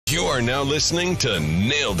You are now listening to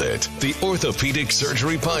Nailed It, the Orthopedic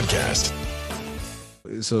Surgery Podcast.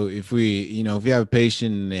 So if you have a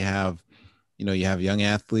patient and they have, you have a young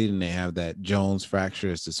athlete and they have that Jones fracture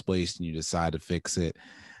that's displaced and you decide to fix it,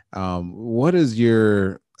 what is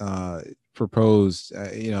your proposed,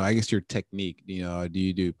 I guess your technique? Do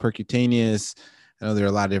you do percutaneous? I know there are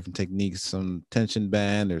a lot of different techniques, some tension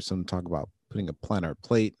band, or some talk about putting a plantar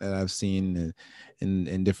plate that I've seen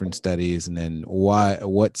in different studies. And then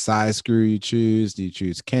what size screw you choose? Do you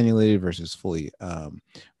choose cannulated versus fully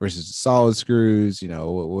versus solid screws?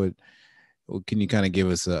 What can you kind of give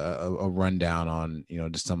us a rundown on,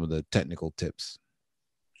 just some of the technical tips?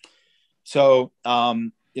 So,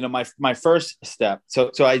 my first step.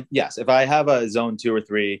 If I have a zone 2 or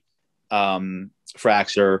 3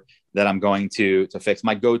 fracture that I'm going to fix,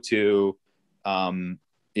 my go-to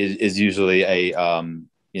is usually a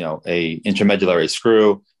intramedullary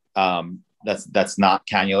screw that's not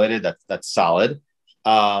cannulated, that's solid.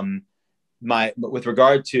 With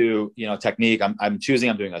regard to technique, I'm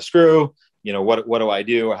doing a screw. What do I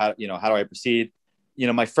do, or how do I proceed?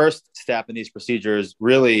 My first step in these procedures,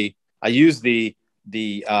 really, I use the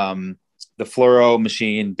fluoro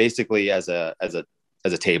machine basically as a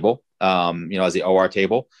table, as the OR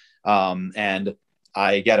table, and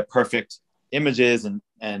I get a perfect images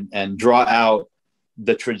and draw out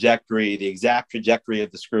the exact trajectory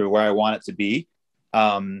of the screw where I want it to be,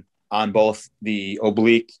 on both the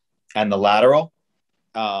oblique and the lateral.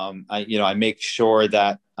 I make sure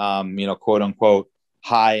that, quote unquote,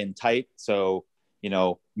 high and tight. So,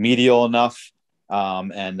 medial enough,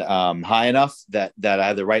 and high enough that I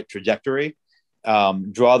have the right trajectory.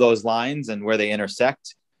 Draw those lines, and where they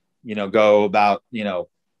intersect, go about,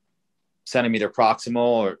 centimeter proximal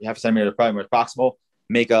or half a centimeter proximal,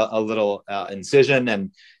 make a little incision,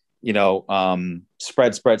 and,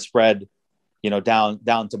 spread,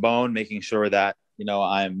 down to bone, making sure that,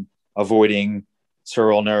 I'm avoiding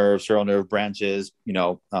sural nerve branches,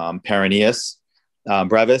 peroneus,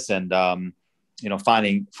 brevis, and,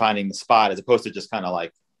 finding the spot, as opposed to just kind of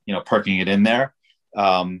like, perking it in there.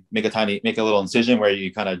 Make a little incision where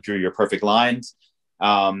you kind of drew your perfect lines.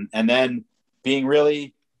 And then being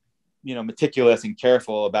really, meticulous and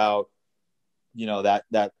careful about,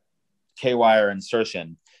 that K-wire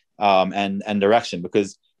insertion, and direction,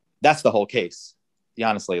 because that's the whole case.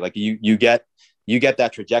 Honestly, like you get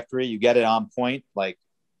that trajectory, you get it on point, like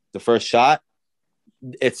the first shot,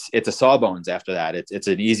 it's a sawbones after that. It's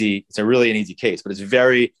really an easy case, but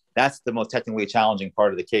that's the most technically challenging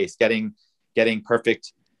part of the case, getting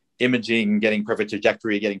perfect imaging, getting perfect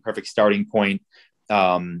trajectory, getting perfect starting point,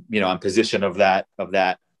 on position of that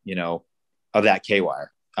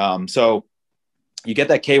K-wire. So you get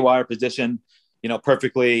that K-wire position,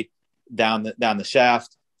 perfectly down the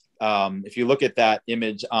shaft. If you look at that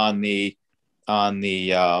image on the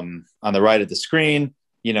right of the screen,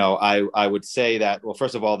 I would say that, well,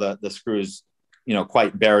 first of all, the screw's,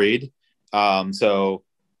 quite buried. And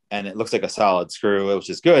it looks like a solid screw, which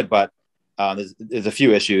is good, but there's a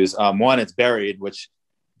few issues. One, it's buried, which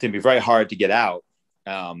can be very hard to get out.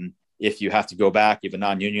 If you have to go back, you have a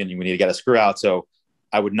non-union, you need to get a screw out. So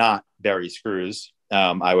I would not bury screws.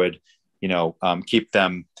 I would, keep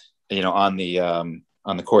them, on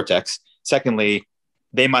the cortex. Secondly,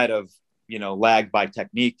 they might have, lagged by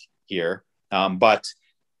technique here. But,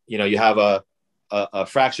 you have a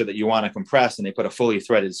fracture that you want to compress, and they put a fully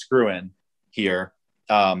threaded screw in here.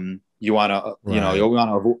 You want to, right.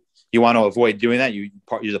 You want to avoid doing that. You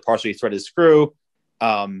use a partially threaded screw.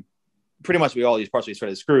 Pretty much we all use partially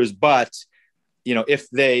threaded screws, but, if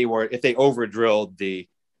they over drilled the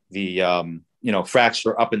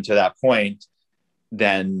fracture up into that point,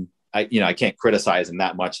 then I can't criticize them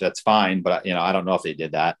that much. That's fine. But, I don't know if they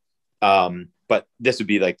did that. But this would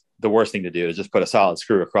be like the worst thing to do, is just put a solid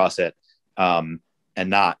screw across it, and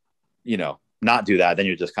not do that. Then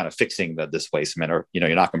you're just kind of fixing the displacement, or,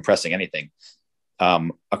 you're not compressing anything,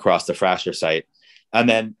 across the fracture site. And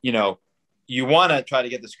then, you want to try to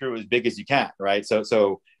get the screw as big as you can, right? So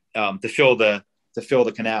to fill the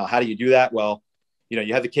canal, how do you do that? Well,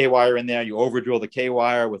 you have the K-wire in there, you over drill the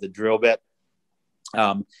K-wire with a drill bit.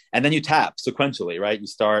 And then you tap sequentially, right? You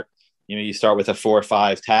start with a 4 or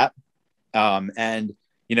 5 tap. And,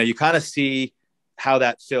 you kind of see how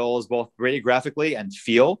that fills both radiographically and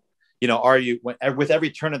feel, are you, with every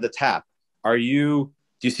turn of the tap, do you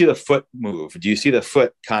see the foot move? Do you see the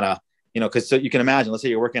foot kind of, cause so you can imagine, let's say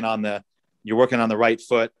you're working on the right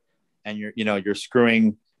foot, and you're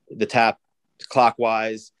screwing the tap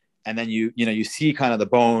clockwise, and then you see kind of the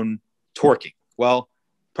bone torquing. Well,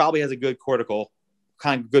 probably has a good cortical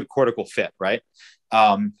fit, right?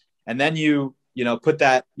 And then you put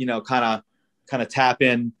that, kind of tap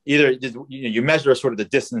in either, you measure sort of the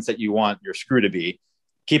distance that you want your screw to be,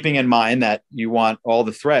 keeping in mind that you want all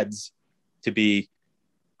the threads to be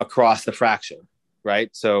across the fracture, right?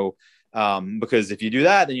 So, because if you do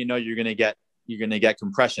that, then you're going to get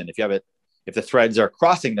compression. If the threads are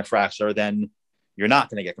crossing the fracture, then you're not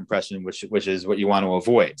going to get compression, which is what you want to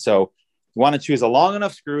avoid. So you want to choose a long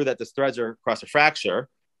enough screw that the threads are across the fracture,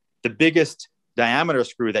 the biggest diameter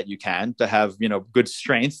screw that you can to have, good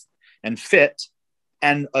strength and fit,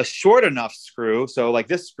 and a short enough screw. So like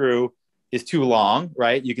this screw is too long,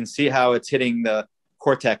 right? You can see how it's hitting the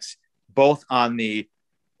cortex both on the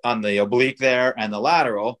oblique there and the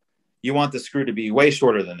lateral. You want the screw to be way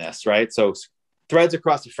shorter than this, right? So threads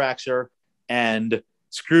across the fracture and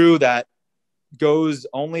screw that goes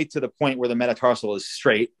only to the point where the metatarsal is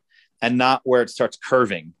straight and not where it starts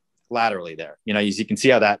curving laterally there. As you can see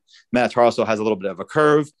how that metatarsal has a little bit of a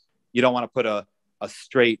curve. You don't want to put a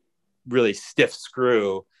straight, really stiff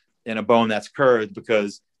screw in a bone that's curved,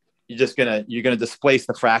 because you're going to displace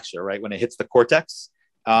the fracture, right, when it hits the cortex.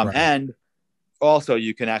 Right. And also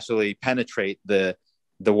you can actually penetrate the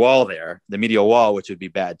wall there, the medial wall, which would be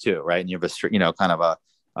bad too, right? And you have a kind of a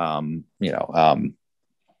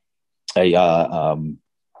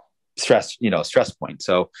stress point.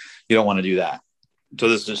 So you don't want to do that. So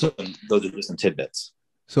those are just some tidbits.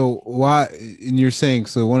 So why, and you're saying,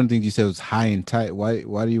 so one of the things you said was high and tight. Why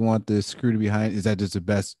do you want the screw to be high? Is that just the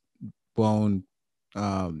best bone,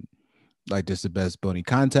 like just the best bony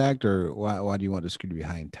contact, or why do you want the screw to be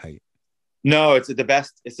high and tight? No, it's the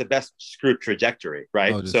best screw trajectory,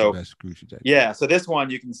 right? Oh, so the best screw trajectory. Yeah. So this one,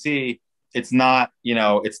 you can see it's not,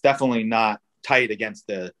 it's definitely not tight against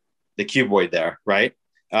the cuboid there, right?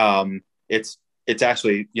 It's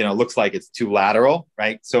actually, looks like it's too lateral,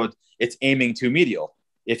 right? So it's aiming too medial.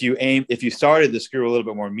 If you started the screw a little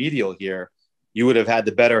bit more medial here, you would have had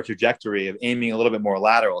the better trajectory of aiming a little bit more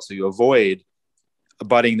lateral. So you avoid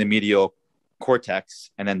abutting the medial cortex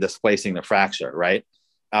and then displacing the fracture, right?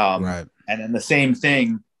 Right. And then the same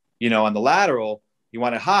thing, on the lateral, you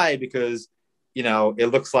want it high because,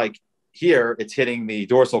 it looks like here it's hitting the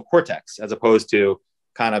dorsal cortex as opposed to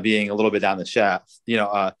kind of being a little bit down the shaft, a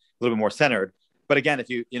little bit more centered. But again, if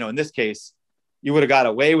you, in this case, you would have got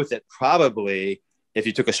away with it probably if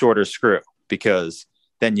you took a shorter screw, because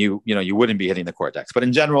then you wouldn't be hitting the cortex. But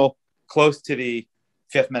in general, close to the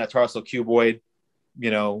fifth metatarsal cuboid,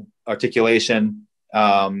 articulation,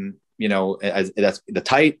 as that's the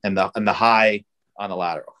tight and the high on the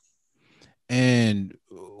lateral. And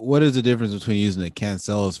what is the difference between using a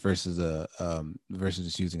cancellous versus versus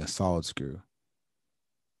just using a solid screw?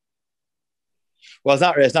 Well,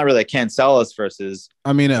 it's not really a cancellous versus.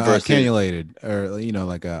 I mean, cannulated, or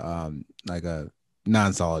like a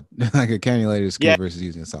non-solid, like a cannulated screw versus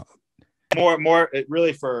using a solid. More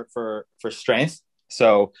really for strength.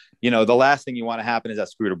 So the last thing you want to happen is that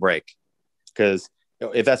screw to break, because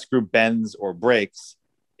if that screw bends or breaks,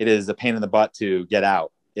 it is a pain in the butt to get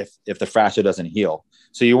out if the fracture doesn't heal.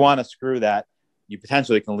 So you want a screw that you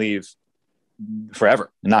potentially can leave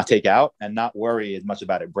forever and not take out and not worry as much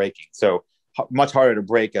about it breaking. So much harder to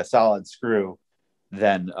break a solid screw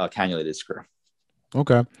than a cannulated screw.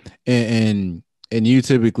 Okay. And you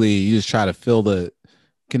typically just try to fill the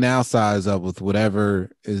canal size up with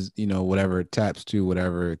whatever is, whatever it taps to,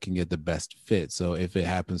 whatever can get the best fit. So if it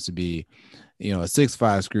happens to be, a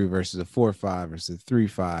 6.5 screw versus a 4.5 versus a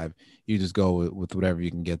 3.5, you just go with whatever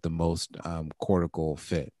you can get the most cortical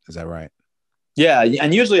fit. Is that right? Yeah.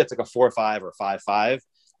 And usually it's like a 4.5 or 5.5,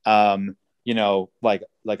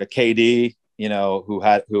 like a KD,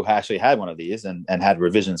 who actually had one of these and had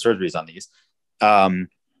revision surgeries on these.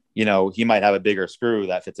 He might have a bigger screw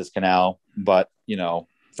that fits his canal, but,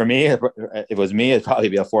 for me, if it was me, it'd probably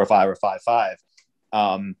be a 4.5 or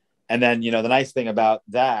 5.5. And then, the nice thing about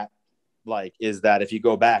that, is that if you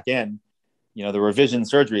go back in, the revision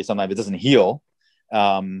surgery, sometimes it doesn't heal.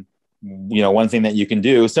 One thing that you can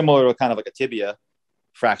do, similar to kind of like a tibia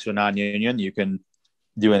fracture non-union, you can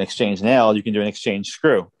do an exchange nail, you can do an exchange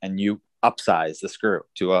screw, and you upsize the screw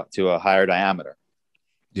to a higher diameter.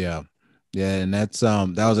 Yeah. Yeah. And that's,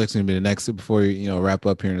 that was actually gonna be the next, before wrap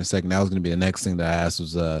up here in a second, that was going to be the next thing that I asked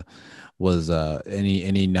was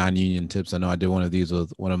any non-union tips. I know I did one of these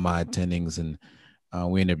with one of my attendings, and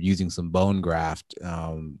we ended up using some bone graft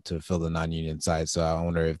to fill the non-union site. So I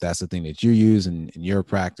wonder if that's the thing that you use in your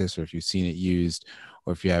practice, or if you've seen it used,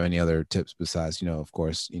 or if you have any other tips besides, of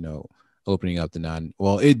course, opening up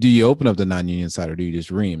the do you open up the non-union site, or do you just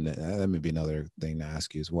ream? That may be another thing to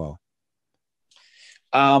ask you as well.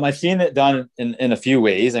 I've seen it done in a few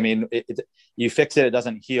ways. I mean, you fix it, it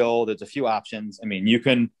doesn't heal. There's a few options. I mean, you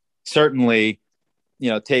can certainly,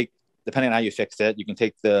 take, depending on how you fix it, you can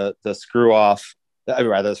take the screw off,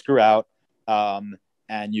 the screw out,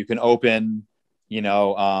 and you can open,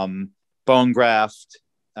 bone graft,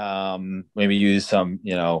 maybe use some,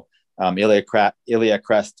 iliac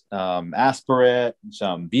crest aspirate,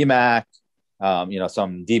 some BMAC,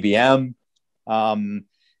 some DBM,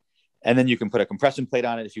 and then you can put a compression plate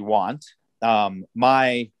on it if you want.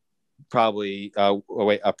 My probably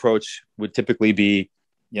approach would typically be,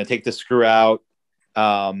 take the screw out,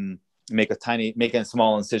 make a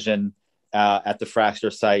small incision at the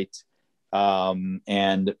fracture site,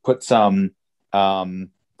 and put some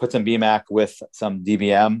BMAC with some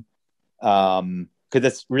DBM, because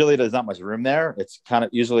it's really, there's not much room there. It's kind of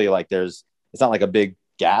usually like it's not like a big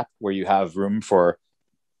gap where you have room for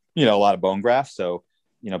a lot of bone graft. So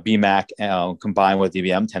BMAC combined with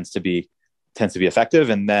DBM tends to be effective,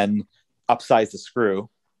 and then upsize the screw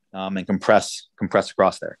and compress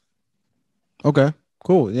across there. Okay,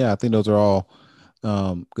 cool. Yeah, I think those are all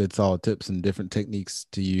good solid tips and different techniques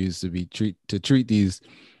to use to treat these.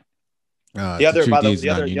 The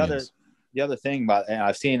other thing about, and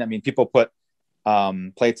I've seen, people put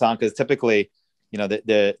plates on because typically,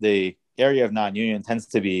 the area of non-union tends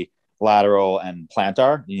to be lateral and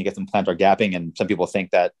plantar. You get some plantar gapping, and some people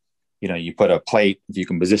think that you put a plate, if you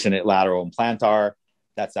can position it lateral and plantar,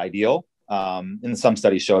 that's ideal. And some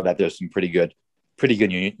studies show that there's some pretty good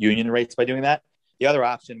union rates by doing that. The other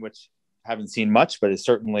option, which I haven't seen much, but is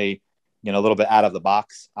certainly a little bit out of the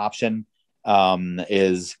box option,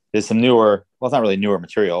 is there's some newer, well, it's not really newer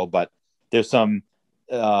material, but there's some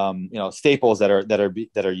staples that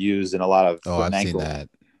are used in a lot of foot and ankle. I've seen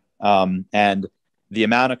that. And the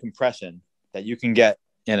amount of compression that you can get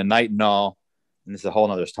in a nitinol, and this is a whole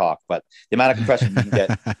nother talk, but the amount of compression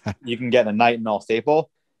you can get in a nitinol staple,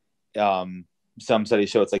 some studies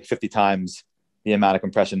show it's like 50 times the amount of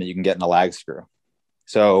compression that you can get in a lag screw.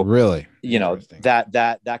 So really,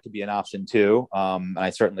 that could be an option too. And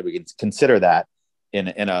we can consider that in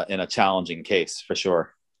a challenging case for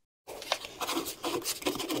sure.